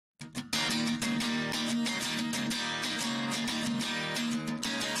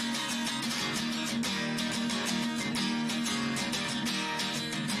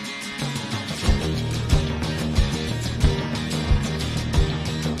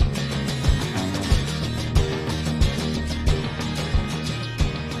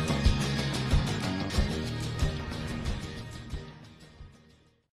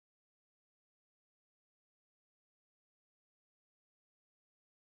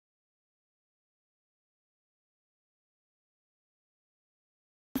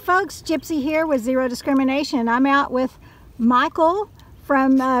Folks, Gypsy here with Zero Discrimination. I'm out with Michael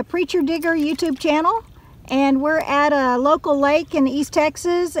from Preacher Digger YouTube channel, and we're at a local lake in East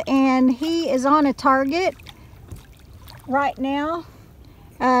Texas, and he is on a target right now.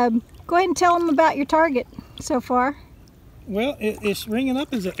 Go ahead and tell him about your target so far. Well, it's ringing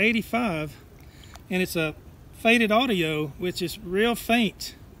up as an 85, and it's a faded audio, which is real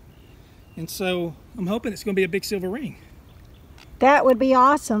faint, and so I'm hoping it's going to be a big silver ring. That would be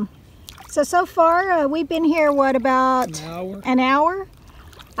awesome. So far we've been here, what, about an hour?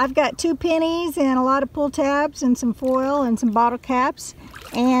 I've got 2 pennies and a lot of pull tabs and some foil and some bottle caps,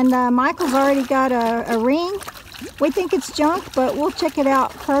 and Michael's already got a ring. We think it's junk, but we'll check it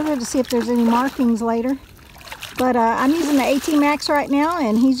out further to see if there's any markings later. But I'm using the AT Max right now,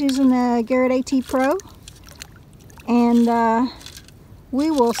 and he's using the Garrett AT Pro, and we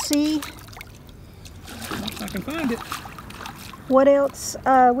will see if I can find it. What else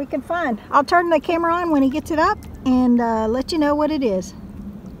we can find. I'll turn the camera on when he gets it up and let you know what it is.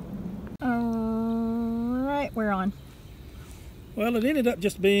 Alright, we're on. Well, it ended up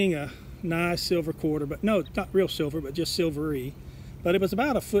just being a nice silver quarter, but no, not real silver, but just silvery. But it was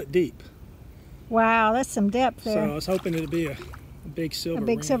about a foot deep. Wow, that's some depth there. So I was hoping it'd be a big silver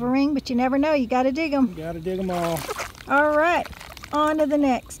ring. Silver ring, but you never know. You got to dig them. You got to dig them all. Alright, on to the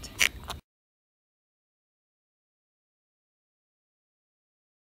next.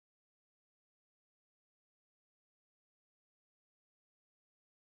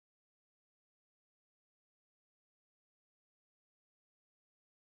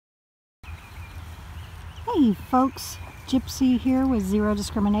 Hey folks, Gypsy here with Zero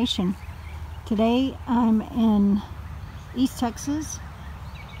Discrimination. Today I'm in East Texas.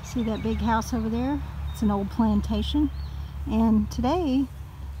 See that big house over there? It's an old plantation. And today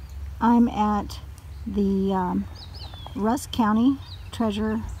I'm at the Rusk County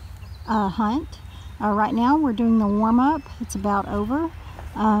treasure hunt. Right now we're doing the warm-up. It's about over.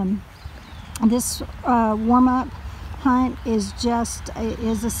 This warm-up hunt is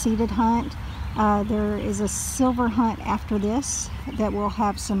a seated hunt. There is a silver hunt after this that will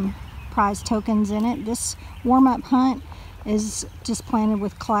have some prize tokens in it. This warm-up hunt is just planted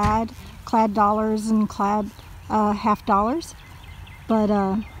with clad dollars and clad half dollars. But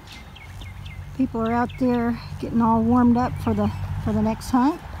people are out there getting all warmed up for the next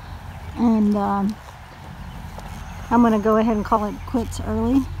hunt, and I'm going to go ahead and call it quits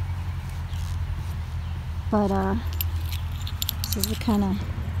early. But this is the kind of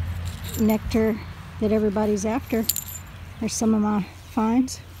nectar that everybody's after. There's some of my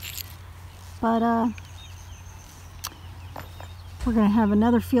finds, but we're going to have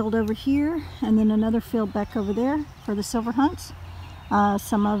another field over here and then another field back over there for the silver hunts.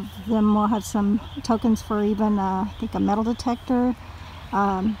 Some of them will have some tokens for even I think a metal detector,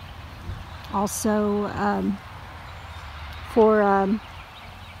 also for a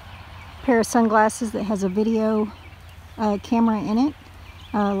pair of sunglasses that has a video camera in it,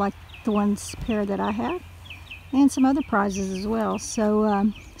 like the pair that I have, and some other prizes as well.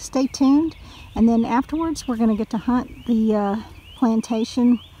 So stay tuned, and then afterwards we're going to get to hunt the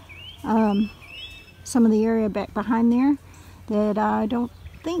plantation, some of the area back behind there that I don't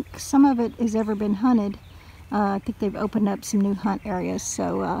think some of it has ever been hunted. I think they've opened up some new hunt areas,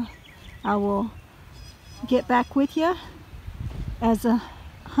 so I will get back with you as the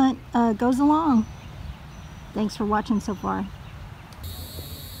hunt goes along. Thanks for watching so far.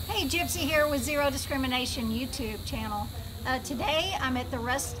 Hey, Gypsy here with Zero Discrimination YouTube channel. Today I'm at the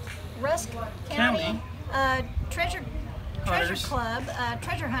Rusk County Treasure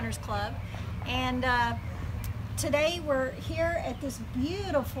Hunters Club, and today we're here at this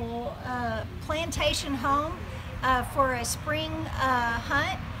beautiful plantation home for a spring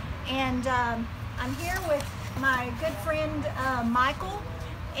hunt, and I'm here with my good friend Michael,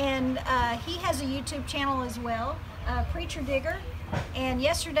 and he has a YouTube channel as well, Preacher Digger. And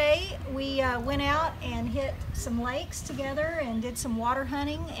yesterday we went out and hit some lakes together and did some water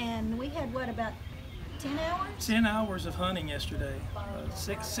hunting, and we had, what, about 10 hours? 10 hours of hunting yesterday.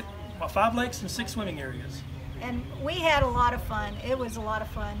 5 lakes and 6 swimming areas. And we had a lot of fun. It was a lot of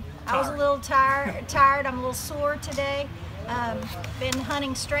fun. I was a little tired. I'm a little sore today. Been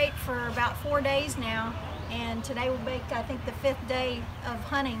hunting straight for about 4 days now, and today will make, I think, the 5th day of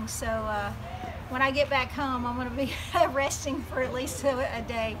hunting. So when I get back home, I'm going to be resting for at least a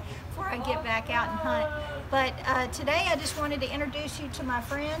day before I get back out and hunt. But today I just wanted to introduce you to my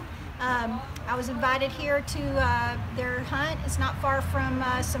friend. I was invited here to their hunt. It's not far from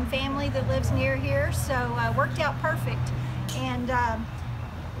some family that lives near here, so worked out perfect. And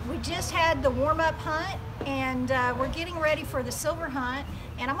We just had the warm-up hunt, and we're getting ready for the silver hunt.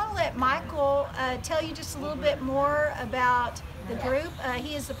 And I'm going to let Michael tell you just a little bit more about the group.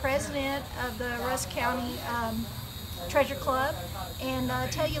 He is the president of the Rusk County Treasure Club, and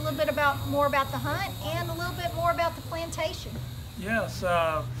tell you a little bit more about the hunt and a little bit more about the plantation. Yes,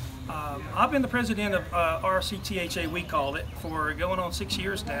 I've been the president of RCTHA, we call it, for going on 6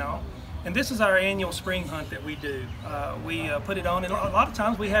 years now. And this is our annual spring hunt that we do. We put it on, and a lot of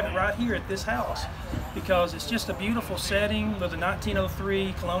times we have it right here at this house because it's just a beautiful setting with a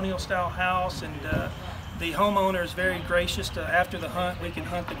 1903 colonial style house, and the homeowner is very gracious to, after the hunt, we can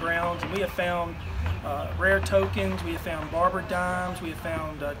hunt the grounds. And we have found rare tokens, we have found barber dimes, we have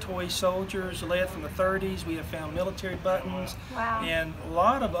found toy soldiers lead from the 30s, we have found military buttons, wow, and a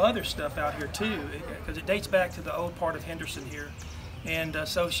lot of other stuff out here too, because it dates back to the old part of Henderson here. And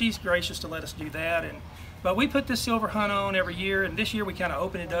so she's gracious to let us do that. But we put this silver hunt on every year, and this year we kind of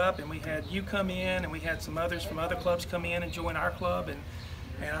opened it up, and we had you come in, and we had some others from other clubs come in and join our club, and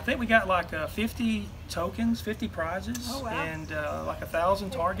I think we got like 50 tokens, 50 prizes, oh, wow, and like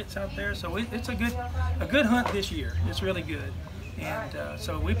 1,000 targets out there. So it's a good hunt this year. It's really good. And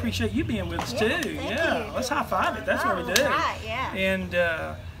so we appreciate you being with us too. Yeah, let's high five it. That's what we do. Right, yeah. And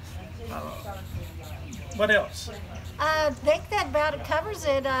what else? I think that about it covers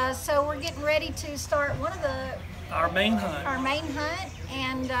it. So we're getting ready to start our main hunt.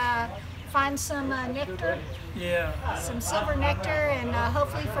 And find some nectar. Yeah. Some silver nectar, and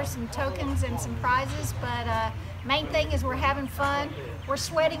hopefully for some tokens and some prizes. But main thing is we're having fun. We're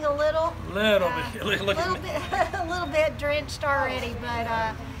sweating a little. A little bit drenched already.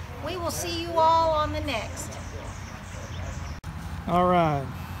 But we will see you all on the next. All right.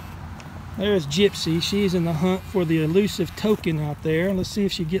 There's Gypsy. She's in the hunt for the elusive token out there. Let's see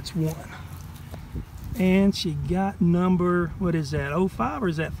if she gets one. And she got number, what is that, 05 or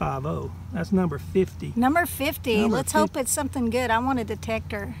is that 50? That's number 50. Number 50. Let's hope it's something good. I want a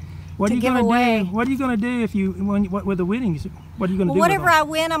detector to give away. What are you going to do if you with the winnings? What are you going to do? Whatever I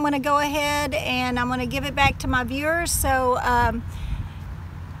win, I'm going to go ahead and I'm going to give it back to my viewers. So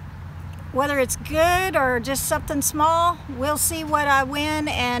whether it's good or just something small, we'll see what I win,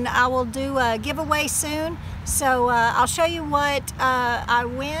 and I will do a giveaway soon. So I'll show you what I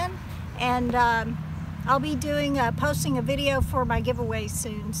win, and I'll be posting a video for my giveaway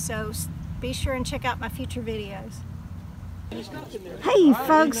soon. So be sure and check out my future videos. Hey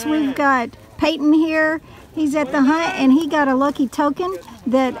folks, we've got Peyton here. He's at the hunt, and he got a lucky token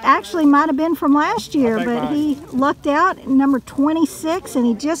that actually might have been from last year, but he lucked out, number 26, and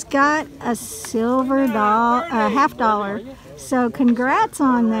he just got a silver half dollar. So congrats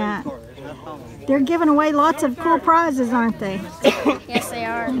on that. They're giving away lots of cool prizes, aren't they? Yes, they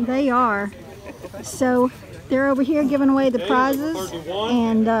are. They are. So they're over here giving away the prizes,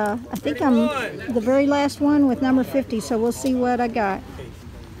 and I think I'm the very last one with number 50, so we'll see what I got.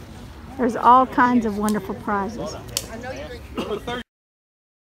 There's all kinds of wonderful prizes.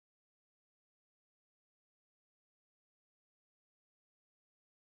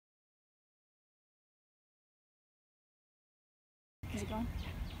 Is it going?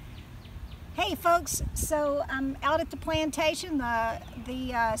 Hey folks, so I'm out at the plantation.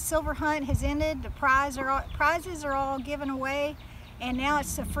 The silver hunt has ended. The prizes are all given away, and now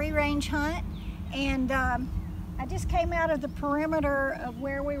it's a free range hunt. And I just came out of the perimeter of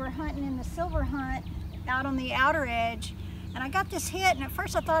where we were hunting in the silver hunt out on the outer edge, and I got this hit, and at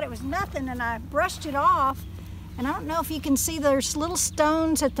first I thought it was nothing, and I brushed it off, and I don't know if you can see there's little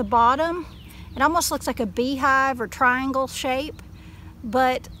stones at the bottom. It almost looks like a beehive or triangle shape,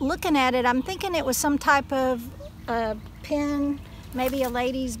 but looking at it, I'm thinking it was some type of pin, maybe a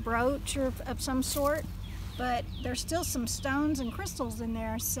lady's brooch or of some sort, but there's still some stones and crystals in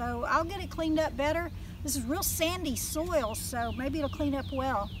there, so I'll get it cleaned up better. This is real sandy soil, so maybe it'll clean up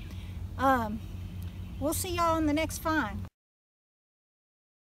well. We'll see y'all in the next find.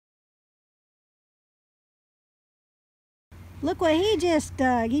 Look what he just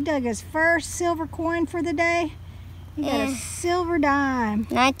dug. He dug his first silver coin for the day. He got a silver dime.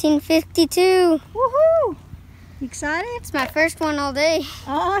 1952. Woohoo! You excited? It's my first one all day.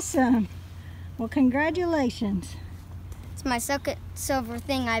 Awesome. Well, congratulations. It's my second silver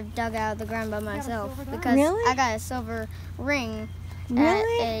thing I've dug out of the ground by myself, because really? I got a silver ring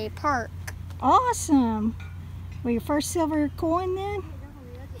really? at a park. Awesome. Well, your first silver coin then?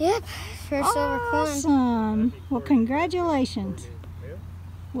 Yep, first silver coin. Awesome. Well, congratulations.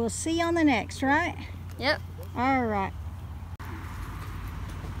 We'll see you on the next, right? Yep. All right.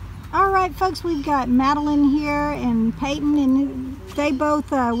 All right, folks, we've got Madeline here and Peyton, and they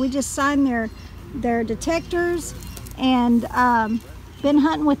both, we just signed their detectors, and been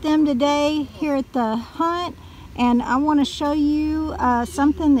hunting with them today here at the hunt, and I want to show you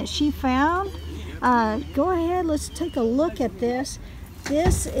something that she found. Go ahead, let's take a look at this.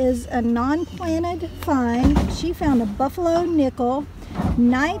 This is a non-planted find. She found a buffalo nickel,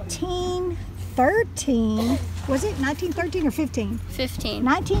 1913. Was it 1913 or 15? 15.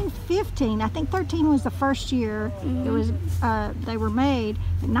 1915. I think 13 was the first year it was they were made.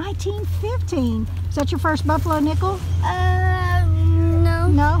 But 1915. Is that your first buffalo nickel? No.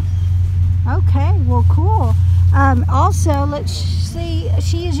 No? Okay, well, cool. Also, let's see,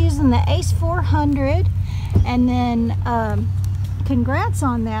 she is using the Ace 400, and then congrats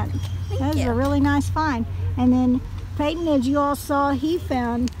on that. That is a really nice find. And then Peyton, as you all saw, he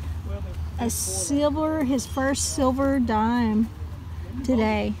found a silver, his first silver dime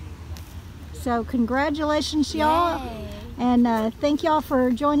today. So congratulations, y'all, and thank y'all for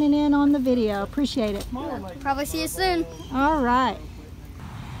joining in on the video. Appreciate it. Probably see you soon. All right.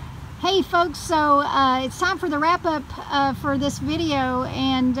 Hey folks, so it's time for the wrap up for this video,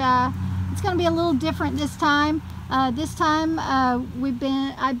 and it's going to be a little different this time. This time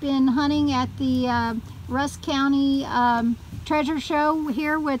I've been hunting at the Rusk County Treasure Show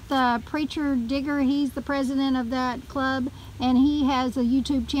here with Preacher Digger. He's the president of that club, and he has a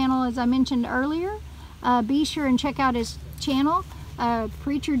YouTube channel, as I mentioned earlier. Be sure and check out his channel,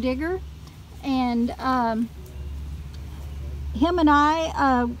 Preacher Digger. And him and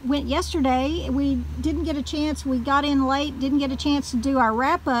I went yesterday. We didn't get a chance, we got in late, didn't get a chance to do our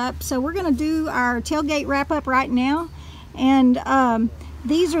wrap up, so we're going to do our tailgate wrap up right now. And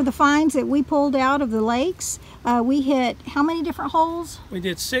these are the finds that we pulled out of the lakes. We hit how many different holes? We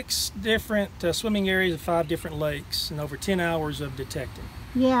did 6 different swimming areas of 5 different lakes and over 10 hours of detecting.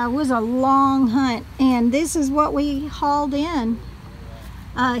 Yeah, it was a long hunt, and this is what we hauled in.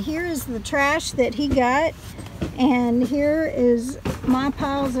 Here is the trash that he got, and here is my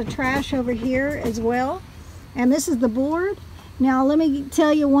piles of trash over here as well. And this is the board. Now let me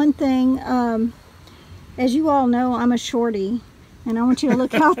tell you one thing. As you all know, I'm a shorty, and I want you to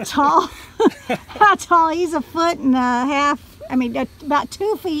look how tall, how tall. He's 1.5 feet. I mean, about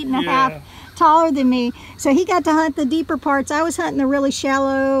 2.5 feet taller than me. So he got to hunt the deeper parts. I was hunting the really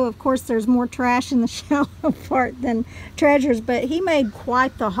shallow. Of course, there's more trash in the shallow part than treasures, but he made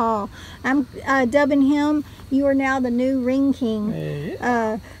quite the haul. I'm dubbing him, you are now the new ring king.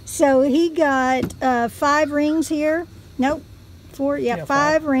 Hey. So he got 5 rings here. Nope. 4, yeah,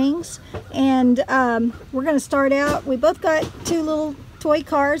 5 rings. And we're going to start out. We both got 2 little toy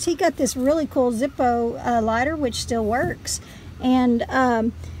cars. He got this really cool Zippo lighter, which still works. And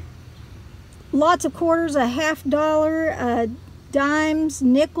lots of quarters, $50, dimes,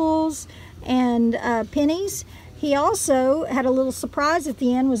 nickels, and pennies. He also had a little surprise at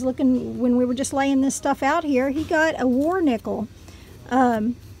the end, was looking, when we were just laying this stuff out here, he got a war nickel.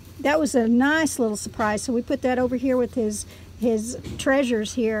 That was a nice little surprise. So we put that over here with his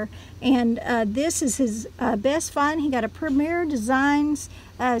treasures here. And this is his best find. He got a Premier Designs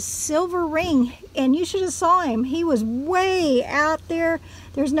silver ring, and you should have saw him. He was way out there.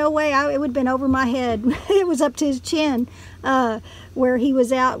 There's no way it would have been over my head. It was up to his chin where he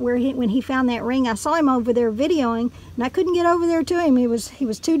was out, when he found that ring. I saw him over there videoing, and I couldn't get over there to him. He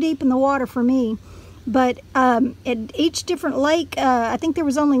was too deep in the water for me. But at each different lake, I think there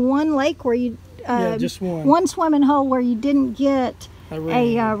was only one lake where you just one swimming hole where you didn't get a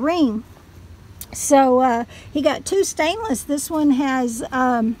ring. So he got 2 stainless. This one has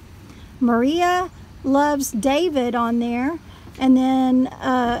Maria Loves David on there, and then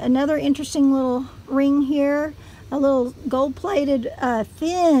another interesting little ring here, a little gold-plated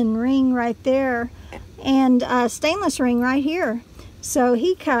thin ring right there, and a stainless ring right here. So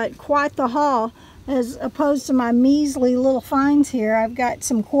he cut quite the haul, as opposed to my measly little finds here. I've got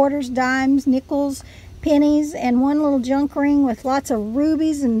some quarters, dimes, nickels, pennies, and one little junk ring with lots of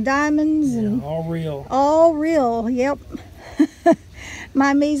rubies and diamonds. And all real. All real, yep.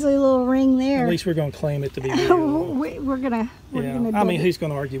 My measly little ring there. At least we're going to claim it to be real. we're gonna I mean, who's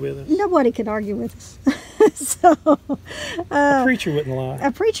going to argue with us? Nobody could argue with us. So a preacher wouldn't lie.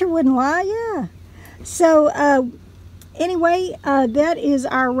 A preacher wouldn't lie, yeah. So anyway, that is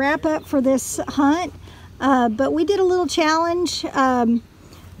our wrap up for this hunt. But we did a little challenge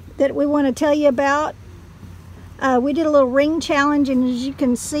that we want to tell you about. We did a little ring challenge, and as you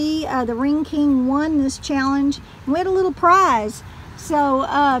can see, the Ring King won this challenge. And we had a little prize. So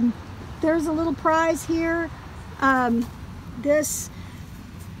there's a little prize here. This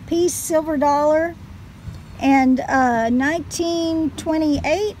piece, silver dollar, and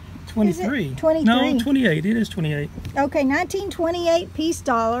 1928. 23. 23. No, 28. It is 28. Okay, 1928 piece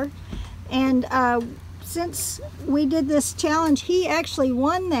dollar, and since we did this challenge, he actually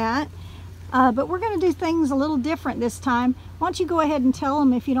won that. But we're going to do things a little different this time. Why don't you go ahead and tell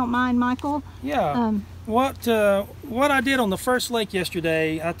them, if you don't mind, Michael? Yeah. What I did on the first lake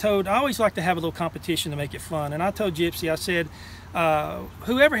yesterday, I always like to have a little competition to make it fun. And I told Gypsy, I said,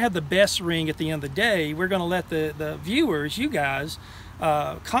 whoever had the best ring at the end of the day, we're going to let the viewers, you guys,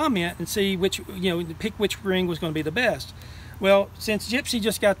 comment and see which, pick which ring was going to be the best. Well, since Gypsy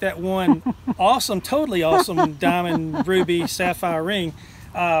just got that one awesome, totally awesome diamond, ruby, sapphire ring,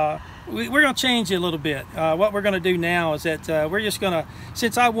 we're going to change it a little bit. What we're going to do now is that we're just going to,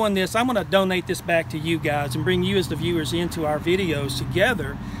 since I won this, I'm going to donate this back to you guys and bring you as the viewers into our videos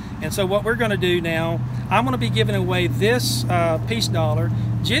together. And so what we're going to do now, I'm going to be giving away this peace dollar.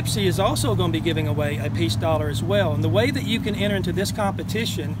 Gypsy is also going to be giving away a peace dollar as well. And the way that you can enter into this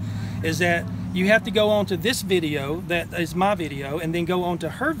competition is that you have to go on to this video, that is my video, and then go on to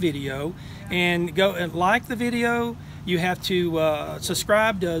her video and go and like the video. You have to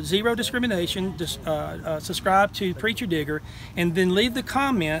subscribe to Zero Discrimination, subscribe to Preacher Digger, and then leave the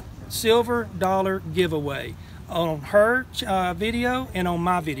comment, silver dollar giveaway, on her video and on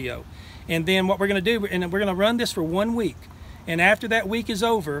my video. And then what we're going to do, and we're going to run this for 1 week. And after that week is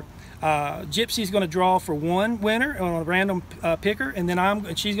over, Gypsy's going to draw for one winner on a random picker, and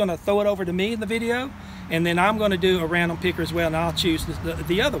then she's going to throw it over to me in the video, and then I'm going to do a random picker as well, and I'll choose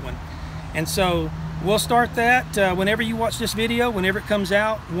the other one. And so we'll start that whenever you watch this video, whenever it comes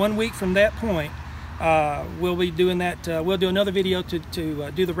out. 1 week from that point, we'll be doing that. We'll do another video to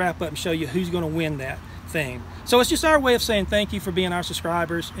do the wrap up and show you who's going to win that thing. So it's just our way of saying thank you for being our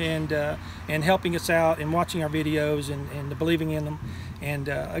subscribers and helping us out and watching our videos and believing in them. And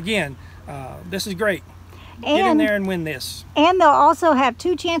again, this is great. Get in there and win this. And they'll also have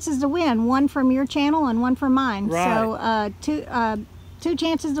 2 chances to win, one from your channel and one from mine. Right. So two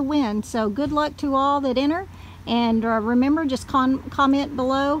chances to win. So good luck to all that enter. And remember, just comment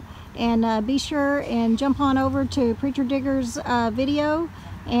below, and be sure and jump on over to Preacher Digger's video,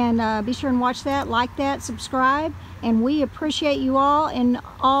 and be sure and watch that, like that, subscribe, and we appreciate you all. And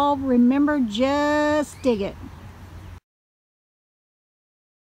all remember, just dig it.